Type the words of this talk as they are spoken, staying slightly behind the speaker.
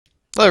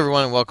Hello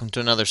everyone and welcome to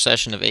another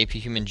session of AP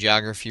Human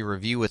Geography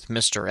Review with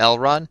Mr.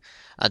 Elrod.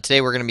 Today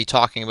we're going to be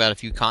talking about a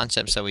few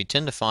concepts that we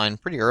tend to find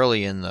pretty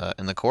early in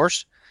the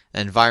course: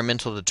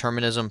 environmental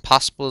determinism,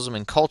 possibilism,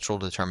 and cultural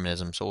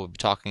determinism. So we'll be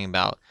talking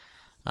about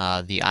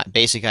the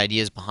basic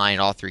ideas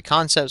behind all three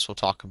concepts. We'll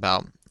talk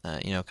about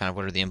kind of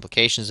what are the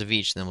implications of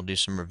each, and then we'll do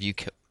some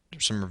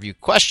review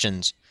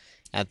questions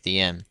at the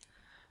end.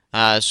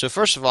 So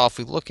first of all, if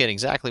we look at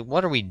exactly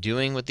what are we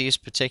doing with these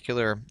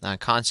particular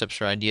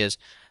concepts or ideas,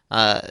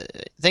 uh,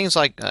 things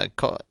like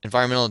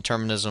environmental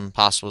determinism,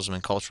 possibilism,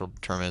 and cultural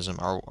determinism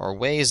are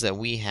ways that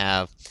we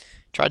have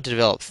tried to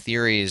develop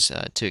theories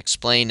to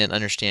explain and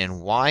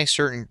understand why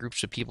certain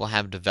groups of people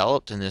have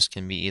developed, and this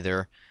can be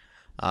either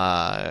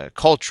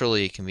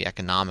culturally, it can be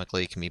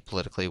economically, it can be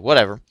politically,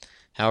 whatever,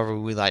 however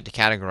we like to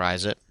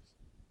categorize it,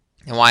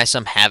 and why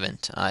some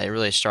haven't. It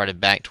really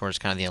started back towards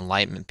kind of the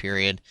Enlightenment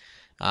period,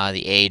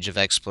 the age of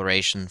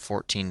exploration,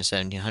 14 to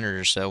 1700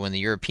 or so, when the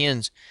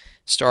Europeans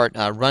start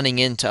running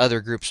into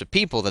other groups of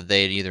people that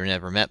they had either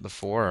never met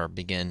before or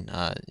begin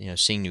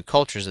seeing new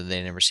cultures that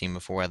they'd never seen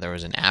before, whether it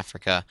was in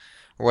Africa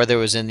or whether it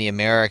was in the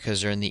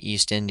Americas or in the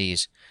East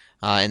Indies.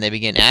 And they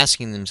begin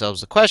asking themselves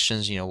the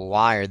questions,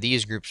 why are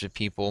these groups of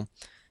people,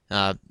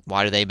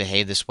 why do they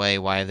behave this way?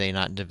 Why have they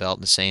not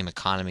developed the same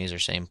economies or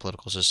same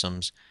political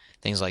systems,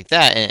 things like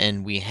that?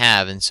 And we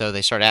have. And so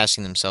they start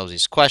asking themselves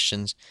these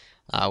questions,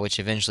 which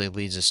eventually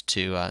leads us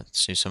to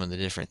some of the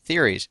different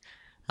theories.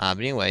 But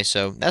anyway,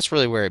 so that's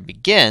really where it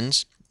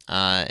begins.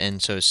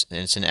 And so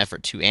it's an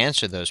effort to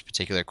answer those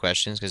particular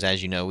questions because,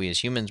 as you know, we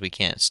as humans, we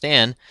can't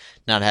stand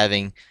not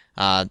having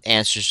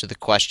answers to the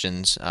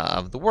questions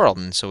of the world.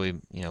 And so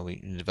we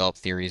develop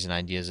theories and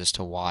ideas as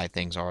to why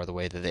things are the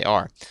way that they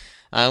are.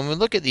 When we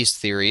look at these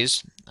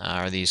theories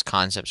or these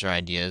concepts or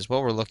ideas,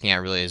 what we're looking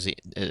at really is the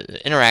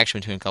interaction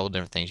between a couple of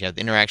different things. You have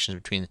the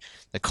interactions between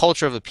the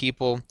culture of a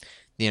people,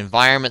 the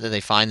environment that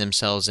they find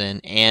themselves in,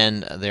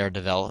 and their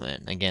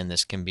development. Again,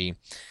 this can be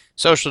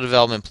social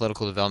development,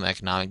 political development,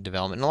 economic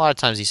development, and a lot of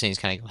times these things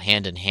kind of go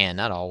hand in hand.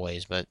 Not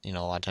always, but a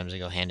lot of times they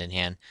go hand in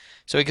hand.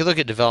 So we could look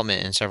at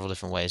development in several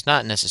different ways,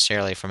 not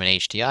necessarily from an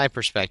HDI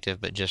perspective,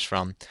 but just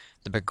from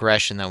the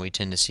progression that we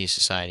tend to see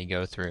society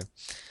go through.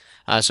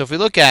 So if we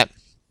look at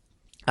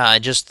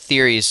just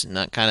theories,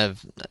 kind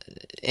of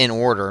in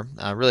order.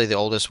 Really, the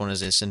oldest one is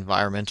this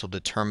environmental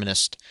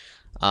determinist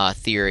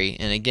theory,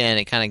 and again,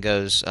 it kind of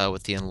goes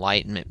with the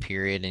Enlightenment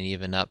period and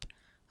even up,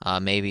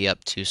 maybe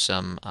up to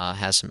some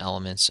has some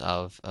elements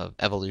of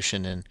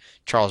evolution and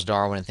Charles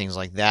Darwin and things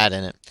like that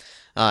in it.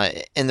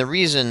 And the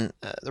reason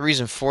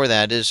for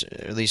that is,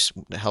 at least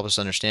to help us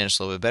understand this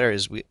a little bit better,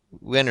 is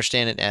we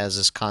understand it as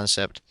this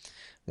concept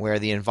where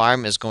the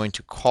environment is going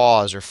to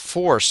cause or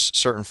force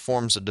certain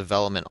forms of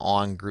development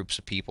on groups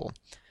of people.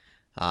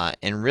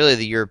 And really,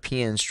 the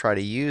Europeans try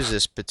to use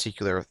this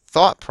particular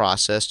thought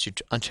process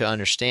to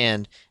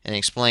understand and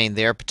explain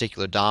their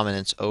particular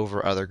dominance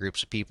over other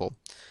groups of people,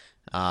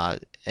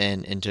 and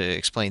to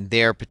explain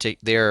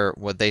their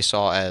what they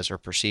saw as or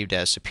perceived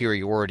as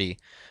superiority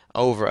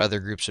over other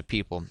groups of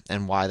people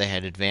and why they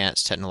had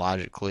advanced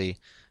technologically,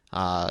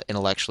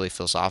 intellectually,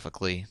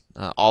 philosophically,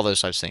 all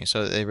those types of things.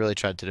 So they really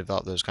tried to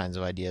develop those kinds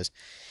of ideas.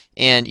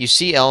 And you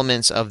see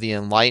elements of the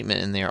Enlightenment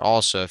in there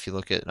also. If you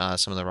look at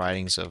some of the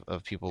writings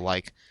of people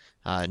like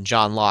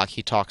John Locke,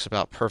 he talks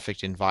about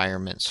perfect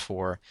environments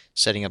for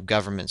setting up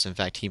governments. In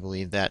fact, he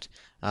believed that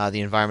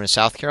the environment of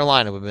South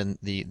Carolina would have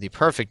been the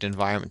perfect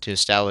environment to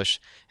establish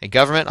a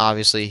government.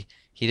 Obviously,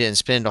 he didn't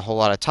spend a whole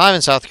lot of time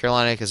in South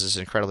Carolina because it's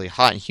incredibly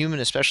hot and humid,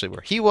 especially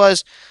where he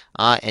was,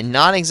 and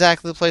not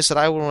exactly the place that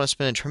I would want to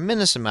spend a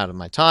tremendous amount of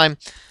my time.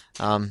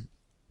 Um,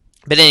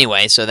 but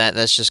anyway, so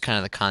that's just kind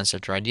of the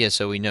concept or idea.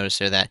 So we notice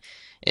there that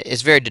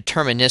it's very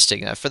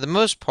deterministic. For the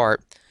most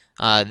part,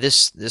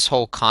 this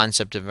whole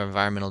concept of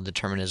environmental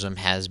determinism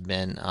has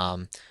been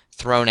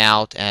thrown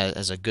out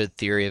as a good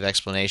theory of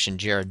explanation.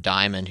 Jared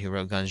Diamond, who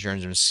wrote Guns,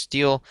 Germs, and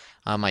Steel,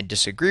 might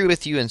disagree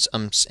with you in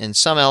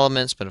some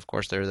elements, but of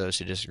course there are those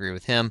who disagree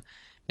with him.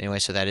 Anyway,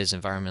 so that is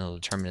environmental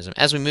determinism.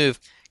 As we move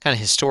kind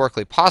of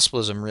historically,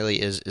 possibilism really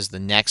is the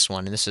next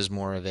one, and this is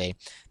more of a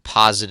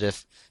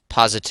positive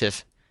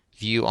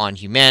view on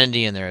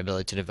humanity and their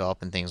ability to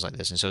develop and things like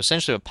this. And so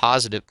essentially what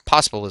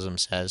possibilism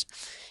says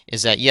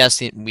is that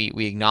yes,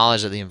 we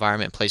acknowledge that the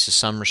environment places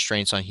some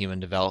restraints on human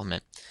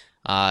development.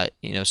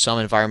 Some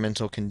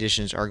environmental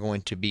conditions are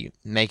going to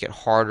make it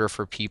harder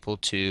for people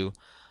to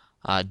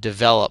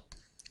develop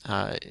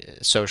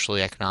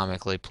socially,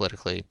 economically,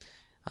 politically,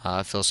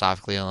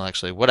 philosophically,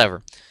 intellectually,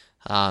 whatever.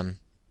 Um,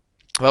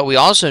 but we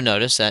also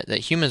notice that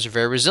humans are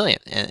very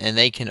resilient and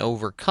they can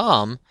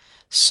overcome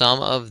some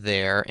of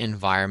their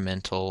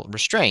environmental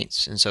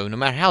restraints. And so no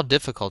matter how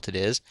difficult it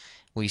is,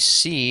 we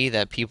see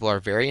that people are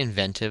very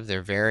inventive,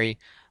 they're very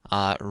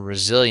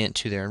resilient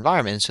to their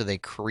environment, and so they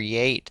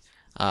create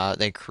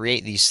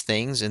these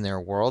things in their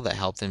world that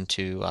help them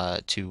to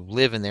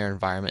live in their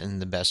environment in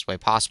the best way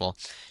possible.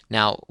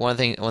 Now, one of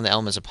the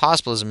elements of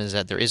possibilism is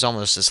that there is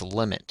almost this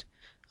limit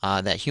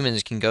that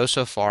humans can go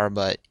so far,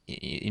 but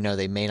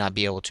they may not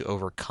be able to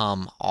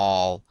overcome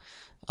all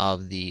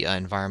of the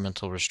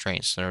environmental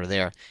restraints that are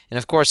there. And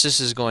of course, this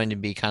is going to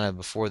be kind of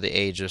before the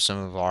age of some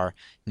of our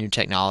new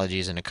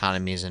technologies and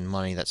economies and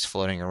money that's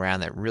floating around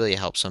that really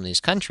help some of these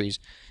countries.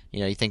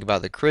 You think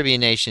about the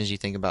Caribbean nations, you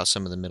think about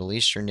some of the Middle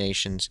Eastern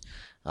nations,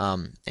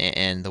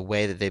 and the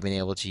way that they've been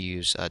able to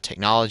use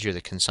technology or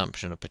the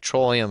consumption of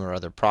petroleum or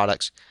other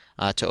products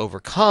to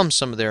overcome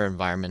some of their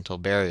environmental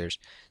barriers.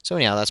 So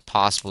anyhow, that's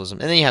possibilism.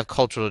 And then you have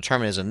cultural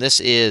determinism. This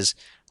is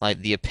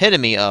like the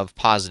epitome of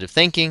positive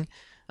thinking.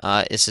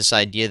 It's this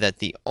idea that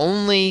the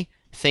only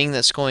thing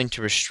that's going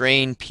to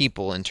restrain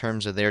people in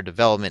terms of their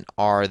development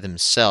are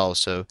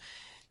themselves. So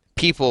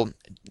people,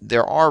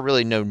 there are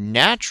really no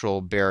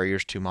natural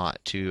barriers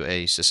to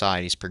a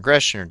society's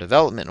progression or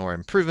development or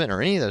improvement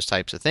or any of those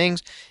types of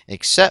things,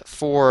 except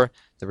for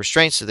the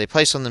restraints that they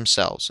place on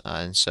themselves.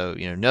 And so,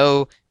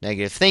 no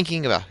negative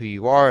thinking about who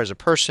you are as a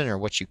person or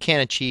what you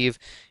can achieve.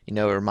 It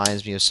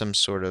reminds me of some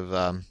sort of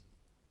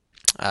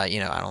I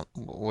don't,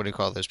 what do you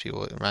call those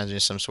people? It reminds me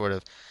of some sort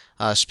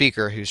of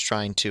speaker who's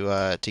trying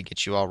to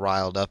get you all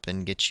riled up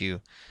and get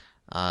you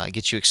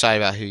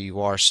excited about who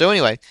you are. So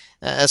anyway,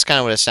 that's kind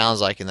of what it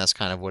sounds like, and that's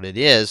kind of what it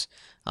is.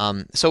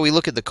 So we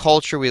look at the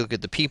culture, we look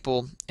at the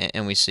people,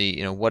 and we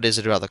see, what is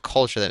it about the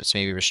culture that's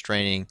maybe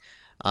restraining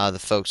the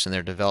folks in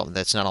their development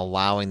that's not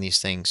allowing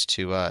these things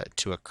to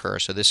occur.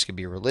 So this could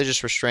be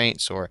religious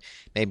restraints, or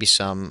maybe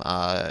some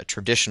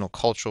traditional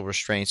cultural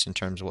restraints in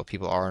terms of what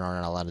people are and are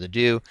not allowed to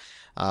do.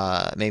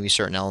 Maybe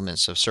certain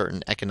elements of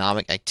certain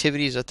economic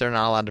activities that they're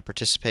not allowed to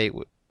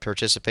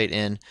participate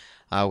in,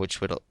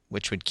 which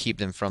would keep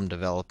them from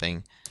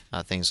developing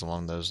things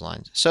along those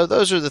lines. So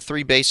those are the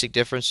three basic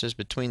differences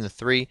between the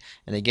three,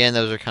 and again,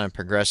 those are kind of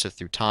progressive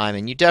through time,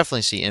 and you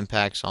definitely see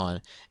impacts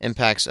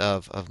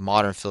of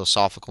modern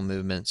philosophical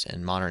movements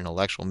and modern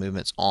intellectual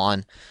movements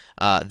on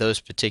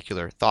those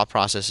particular thought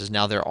processes.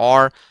 Now, there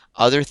are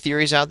other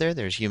theories out there.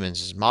 There's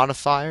humans as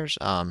modifiers.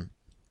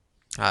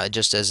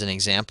 Just as an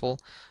example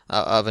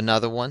of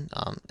another one,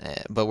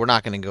 but we're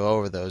not going to go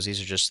over those.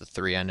 These are just the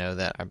three I know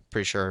that I'm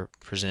pretty sure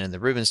presented in the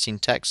Rubenstein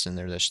text, and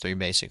they're just three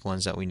basic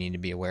ones that we need to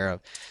be aware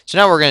of. So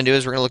now what we're going to do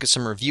is we're going to look at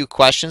some review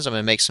questions. I'm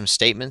going to make some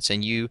statements,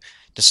 and you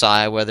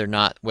decide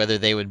whether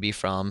they would be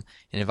from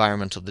an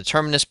environmental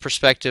determinist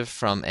perspective,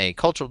 from a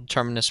cultural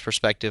determinist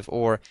perspective,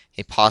 or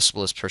a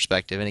possibilist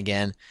perspective. And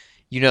again,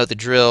 you know the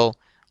drill.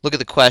 Look at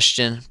the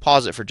question,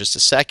 pause it for just a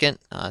second,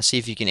 see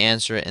if you can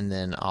answer it, and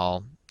then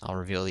I'll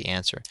reveal the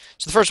answer.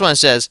 So the first one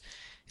says,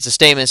 it's a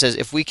statement that says,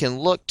 if we can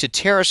look to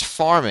terrace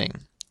farming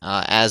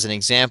as an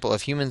example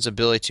of humans'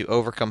 ability to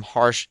overcome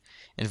harsh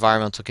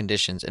environmental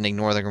conditions and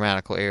ignore the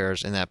grammatical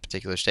errors in that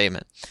particular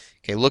statement.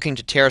 Okay, looking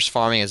to terrace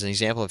farming as an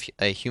example of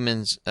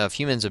humans'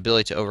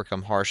 ability to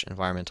overcome harsh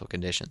environmental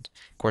conditions.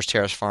 Of course,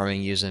 terrace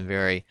farming used in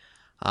very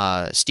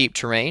steep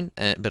terrain,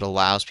 but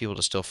allows people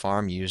to still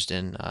farm. Used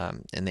in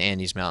the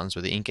Andes Mountains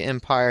with the Inca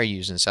Empire,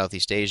 used in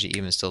Southeast Asia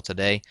even still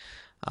today.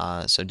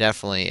 So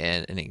definitely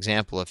an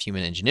example of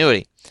human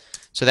ingenuity.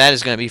 So that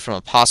is going to be from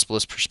a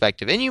possibilist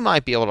perspective. And you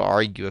might be able to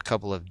argue a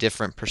couple of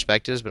different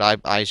perspectives, but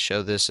I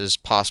show this as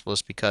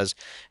possibilist because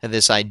of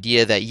this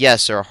idea that,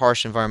 yes, there are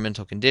harsh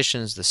environmental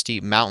conditions, the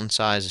steep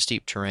mountainsides, the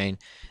steep terrain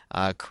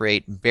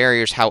create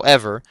barriers.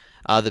 However,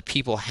 the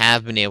people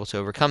have been able to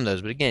overcome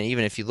those. But again,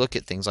 even if you look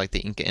at things like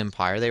the Inca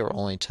Empire, they were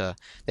only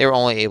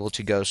able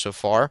to go so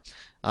far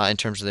in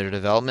terms of their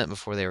development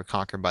before they were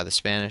conquered by the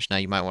Spanish. Now,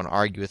 you might want to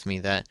argue with me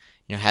that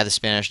had the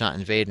Spanish not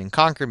invaded and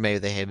conquered, maybe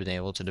they had been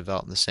able to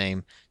develop the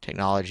same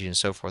technology and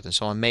so forth and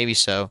so on. Maybe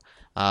so,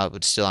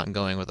 but still I'm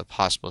going with a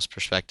possibilist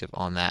perspective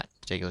on that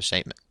particular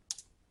statement.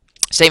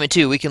 Statement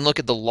 2, we can look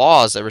at the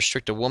laws that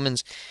restrict a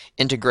woman's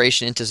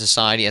integration into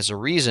society as a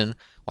reason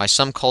why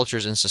some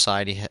cultures and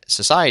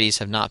societies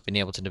have not been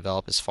able to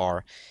develop as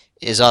far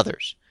as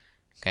others.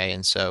 Okay,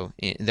 and so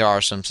there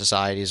are some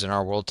societies in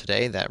our world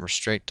today that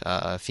restrict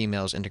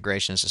females'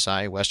 integration in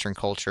society. Western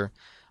culture,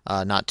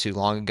 not too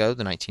long ago,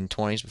 the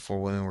 1920s, before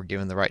women were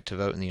given the right to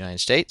vote in the United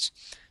States.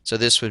 So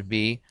this would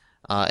be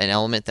an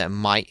element that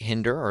might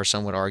hinder, or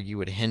some would argue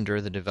would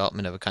hinder, the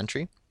development of a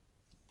country.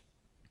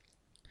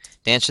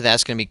 The answer to that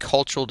is going to be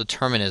cultural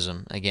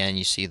determinism. Again,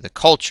 you see the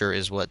culture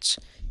is what's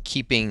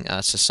keeping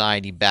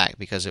society back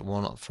because it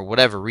won't, for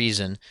whatever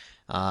reason,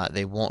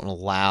 they won't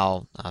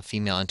allow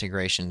female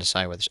integration to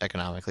society, whether it's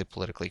economically,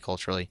 politically,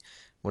 culturally,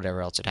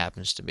 whatever else it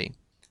happens to be.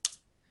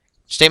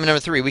 Statement number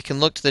 3, we can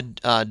look to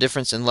the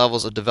difference in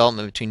levels of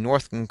development between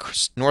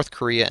North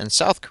Korea and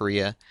South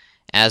Korea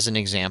as an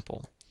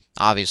example.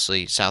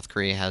 Obviously, South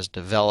Korea has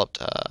developed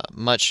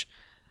much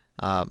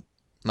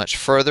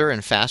further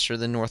and faster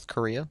than North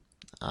Korea.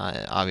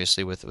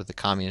 Obviously, with the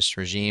communist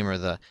regime or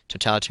the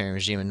totalitarian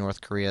regime in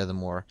North Korea, the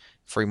more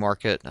free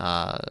market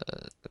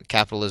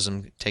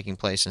capitalism taking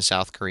place in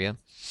South Korea.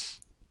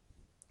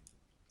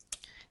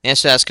 And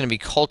so that's going to be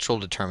cultural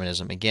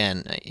determinism.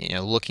 Again,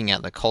 looking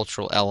at the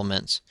cultural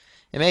elements.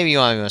 And maybe you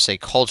don't even want to say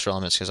cultural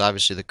elements because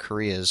obviously the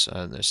Koreas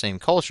are the same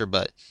culture,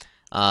 but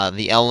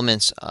the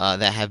elements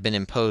that have been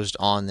imposed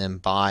on them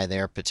by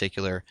their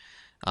particular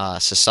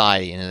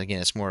society. And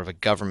again, it's more of a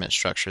government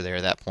structure there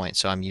at that point,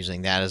 so I'm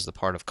using that as the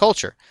part of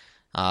culture.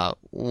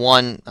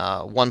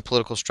 One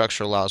political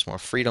structure allows more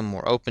freedom,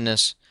 more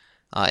openness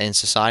in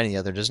society, the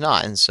other does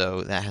not, and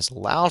so that has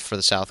allowed for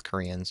the South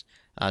Koreans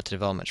to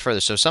develop much further.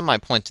 So some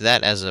might point to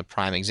that as a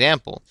prime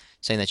example,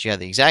 saying that you have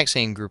the exact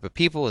same group of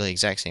people with the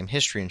exact same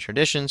history and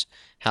traditions.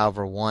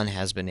 However, one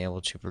has been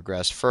able to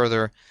progress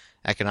further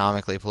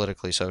economically,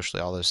 politically,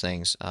 socially, all those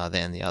things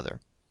than the other.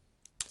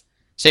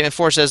 Statement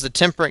 4 says the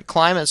temperate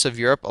climates of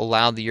Europe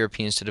allowed the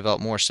Europeans to develop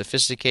more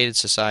sophisticated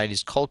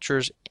societies,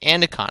 cultures,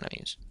 and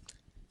economies.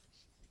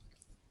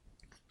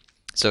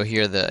 So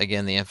here,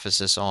 again, the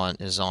emphasis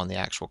is on the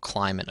actual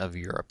climate of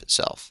Europe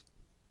itself.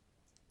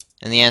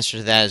 And the answer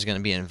to that is going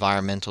to be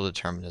environmental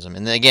determinism.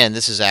 And again,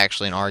 this is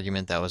actually an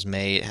argument that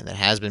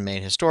has been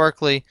made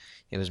historically.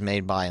 It was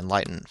made by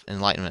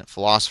Enlightenment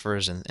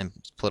philosophers and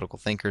political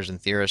thinkers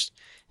and theorists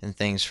and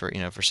things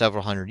for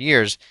several hundred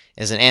years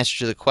as an answer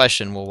to the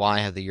question, well, why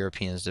have the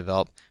Europeans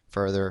developed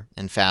further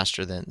and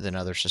faster than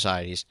other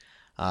societies?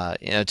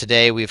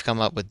 Today we've come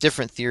up with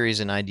different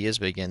theories and ideas,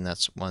 but again,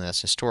 that's one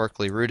that's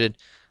historically rooted,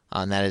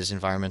 and that is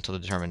environmental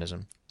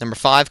determinism. Number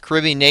 5,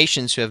 Caribbean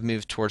nations who have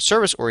moved towards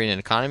service-oriented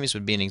economies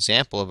would be an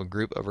example of a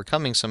group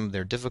overcoming some of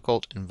their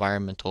difficult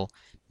environmental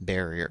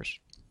barriers.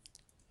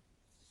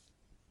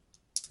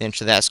 The answer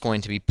to that's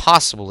going to be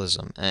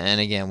possibilism. And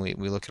again, we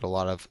look at a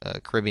lot of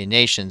Caribbean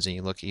nations, and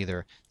you look at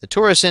either the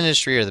tourist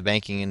industry or the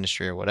banking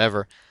industry or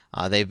whatever.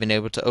 They've been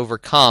able to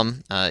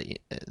overcome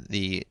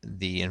the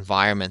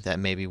environment that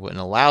maybe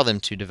wouldn't allow them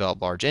to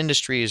develop large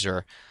industries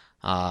or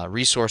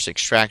resource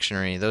extraction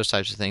or any of those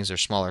types of things. They're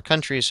smaller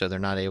countries, so they're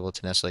not able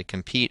to necessarily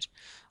compete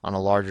on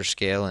a larger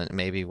scale, and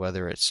maybe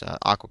whether it's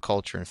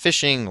aquaculture and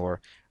fishing or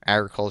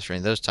agriculture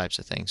and those types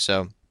of things.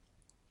 So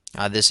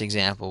this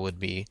example would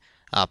be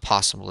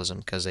possibilism,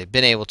 because they've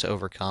been able to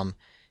overcome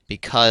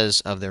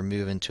because of their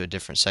move into a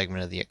different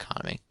segment of the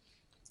economy.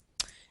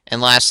 And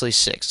lastly,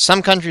 6.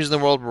 Some countries in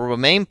the world will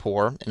remain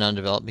poor and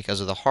undeveloped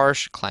because of the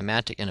harsh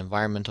climatic and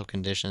environmental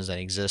conditions that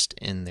exist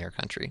in their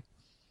country.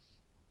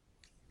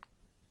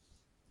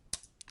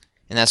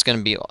 And that's going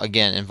to be,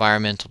 again,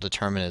 environmental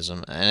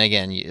determinism. And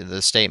again,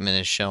 the statement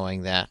is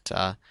showing that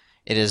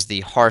it is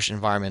the harsh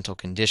environmental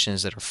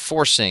conditions that are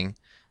forcing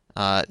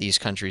these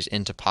countries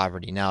into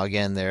poverty. Now,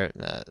 again,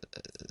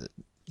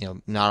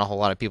 not a whole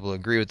lot of people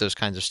agree with those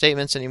kinds of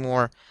statements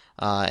anymore,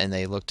 and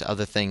they look to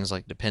other things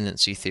like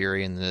dependency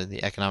theory and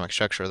the economic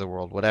structure of the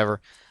world,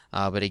 whatever.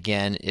 But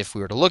again, if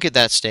we were to look at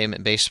that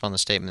statement based upon the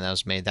statement that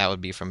was made, that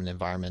would be from an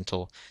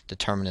environmental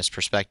determinist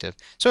perspective.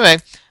 So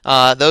anyway,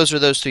 those are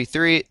those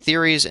three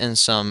theories and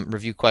some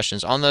review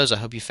questions on those. I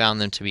hope you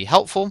found them to be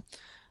helpful.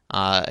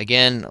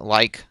 Again,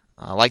 like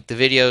the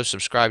video,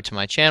 subscribe to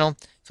my channel.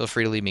 Feel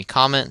free to leave me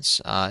comments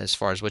as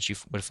far as what you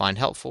would find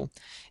helpful.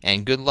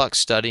 And good luck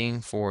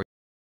studying for